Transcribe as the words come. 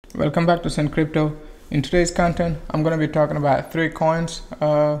Welcome back to Sun Crypto. In today's content, I'm going to be talking about three coins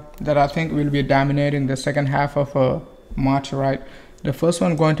that I think will be dominating the second half of March, right? The first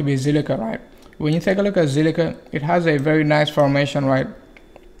one going to be ZILLIQA, right? When you take a look at ZILLIQA, it has a very nice formation, right?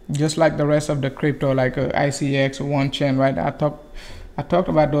 Just like the rest of the crypto, like ICX, WANCHAIN, right? I talked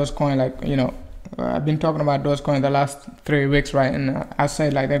about those coins, like, I've been talking about those coins the last 3 weeks, right? And I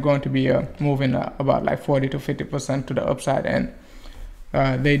said like they're going to be moving about like 40 to 50% to the upside, and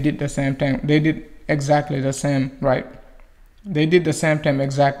they did the same thing. They did exactly the same, right? They did the same thing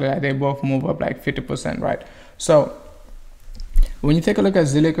exactly. Like they both move up like 50%, right? So when you take a look at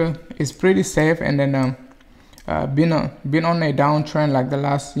ZILLIQA, it's pretty safe, and then been on a downtrend like the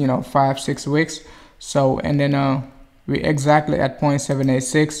last 5-6 weeks. So and then we exactly at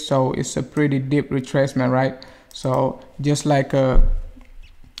 0.786, so it's a pretty deep retracement, right? So just like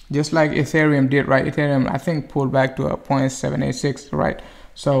Ethereum did, right? Ethereum I think pulled back to a 0.786, right?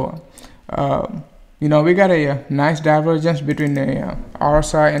 So we got a nice divergence between the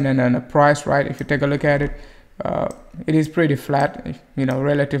RSI and then the price, right? If you take a look at it, it is pretty flat,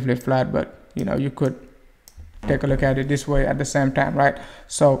 relatively flat, but you could take a look at it this way at the same time, right?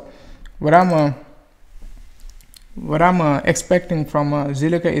 So what I'm expecting from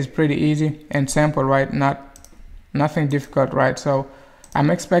ZILLIQA is pretty easy and simple, right? Nothing difficult, right? So I'm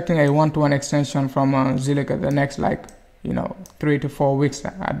expecting a 1-to-1 extension from ZILLIQA the next 3 to 4 weeks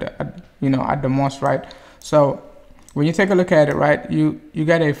at the most, right? So when you take a look at it, right, you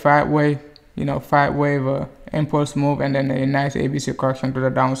got a 5-wave impulse move and then a nice ABC correction to the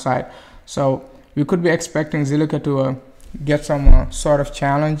downside. So we could be expecting ZILLIQA to get some sort of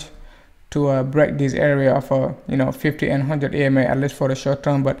challenge to break this area of 50 and 100 EMA, at least for the short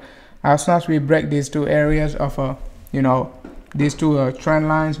term. But as soon as we break these two areas of these two trend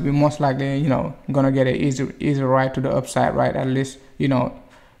lines, we most likely gonna get a easy ride to the upside, right? At least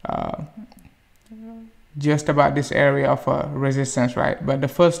just about this area of resistance, right? But the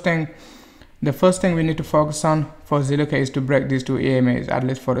first thing we need to focus on for ZILLIQA is to break these two EMAs, at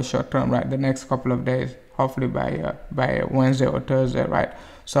least for the short term, right? The next couple of days, hopefully by Wednesday or Thursday, right?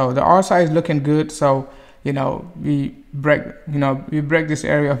 So the RSI is looking good. So we break this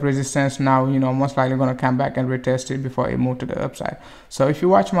area of resistance now. Most likely going to come back and retest it before it move to the upside. So if you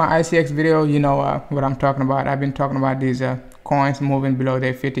watch my ICX video, you know what I'm talking about. I've been talking about these coins moving below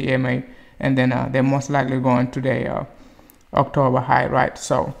their 50 EMA, and then they're most likely going to their October high, right?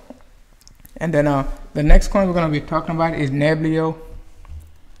 So and then the next coin we're going to be talking about is NEBLIO.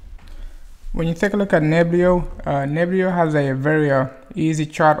 When you take a look at NEBLIO, NEBLIO has a very easy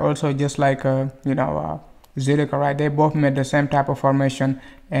chart also, just like ZILLIQA, right? They both made the same type of formation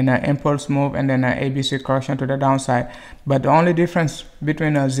and impulse move and then ABC correction to the downside. But the only difference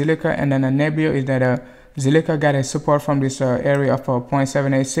between ZILLIQA and then NEBLIO is that ZILLIQA got a support from this area of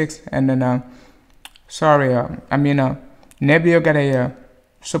 0.786, and then NEBLIO got a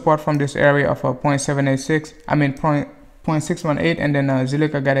support from this area of 0.786. 0.618, and then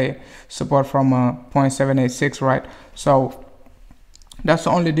ZILLIQA got a support from 0.786, right? So that's the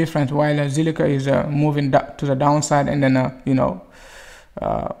only difference. While ZILLIQA is moving to the downside, and then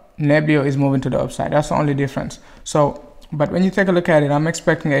NEBLIO is moving to the upside. That's the only difference. So but when you take a look at it, I'm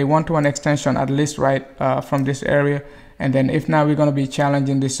expecting a 1-to-1 extension at least, right, from this area. And then if not, we're going to be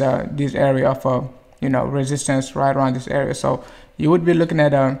challenging this area of resistance right around this area. So you would be looking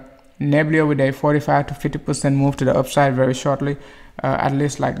at NEBLIO with a 45 to 50% move to the upside very shortly, at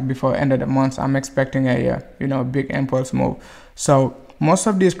least like before end of the month. I'm expecting a big impulse move. So most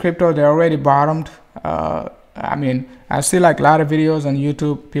of these crypto, they're already bottomed. I see like a lot of videos on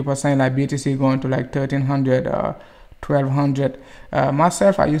YouTube, people saying like BTC going to like 1300, 1200.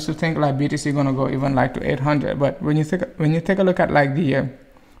 Myself, I used to think like BTC gonna go even like to 800. But when you take a look at like the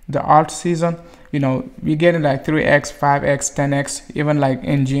alt season, we're getting like 3x, 5x, 10x, even like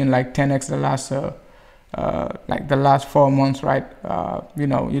in June like 10x the last 4 months, right?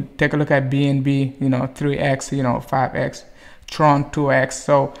 You take a look at BNB, 3x, 5x, Tron 2x.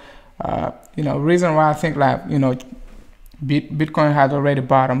 So reason why I think like Bitcoin has already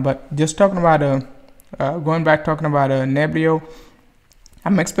bottomed. But just talking about NEBLIO,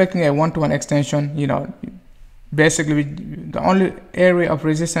 I'm expecting a 1-to-1 extension. Basically the only area of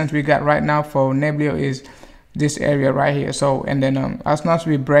resistance we got right now for NEBLIO is this area right here. So and then as soon as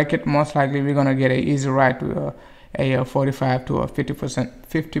we break it, most likely we're gonna get a easy ride to a 45 to a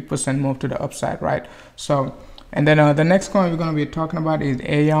 50% move to the upside, right? So and then the next coin we're gonna be talking about is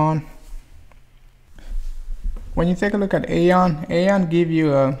AION. When you take a look at AION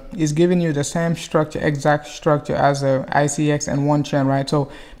is giving you the same exact structure as ICX and WANCHAIN, right?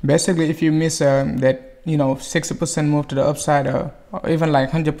 So basically, if you miss that 60% move to the upside, or even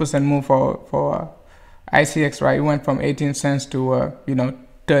like 100% move for ICX, right? It went from 18 cents to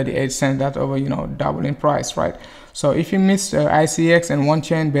 38 cents. That's over double in price, right? So if you miss ICX and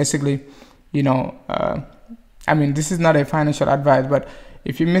OneChain, basically, I mean, this is not a financial advice, but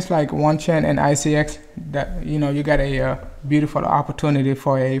if you miss like OneChain and ICX, that you got a beautiful opportunity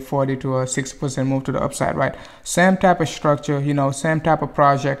for a 40 to a 60% move to the upside, right? Same type of structure, same type of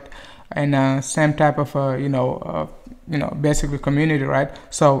project, and same type of basically community, right?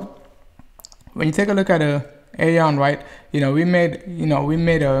 So when you take a look at AION, right, we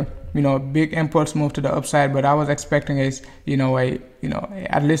made a big impulse move to the upside, but I was expecting at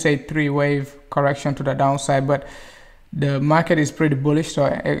least a 3-wave correction to the downside, but the market is pretty bullish, so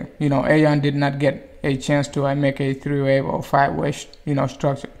AION did not get a chance to make a 3-wave or 5-wave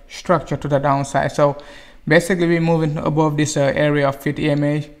structure to the downside. So basically we're moving above this area of 50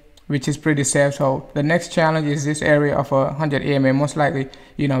 EMA, which is pretty safe. So the next challenge is this area of 100 EMA. Most likely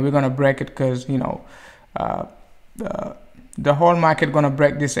we're gonna break it, because the whole market gonna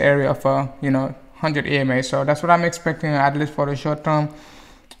break this area of 100 EMA. So that's what I'm expecting, at least for the short term.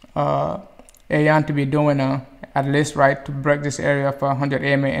 AION to be doing at least, right, to break this area of 100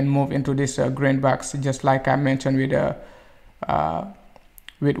 EMA and move into this green box, just like I mentioned with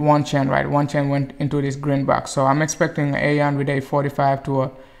OneChain, right? OneChain went into this green box, so I'm expecting AION with a 45 to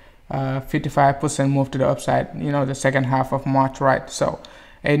a 55% move to the upside, the second half of March, right? So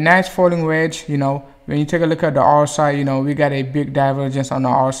a nice falling wedge. When you take a look at the R side, we got a big divergence on the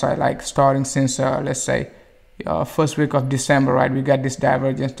R side, like starting since let's say first week of December, right? We got this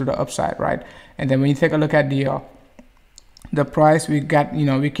divergence to the upside, right? And then when you take a look at the price, we got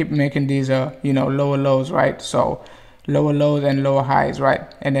we keep making these lower lows, right? So lower lows and lower highs, right?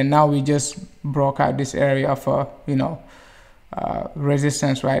 And then now we just broke out this area of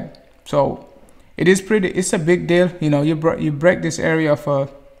resistance, right? So it's a big deal. You break this area of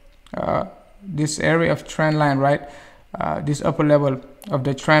trend line, right? This upper level of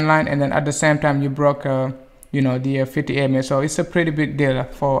the trend line, and then at the same time you broke the 50 EMA. So it's a pretty big deal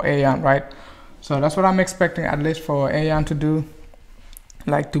for AION, right? So that's what I'm expecting, at least for AION to do,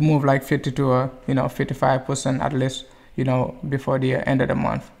 like to move like 50 to 55% at least, before the end of the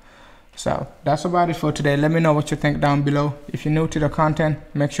month. So that's about it for today. Let me know what you think down below. If you're new to the content,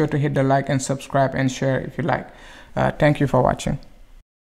 make sure to hit the like and subscribe and share if you like. Thank you for watching.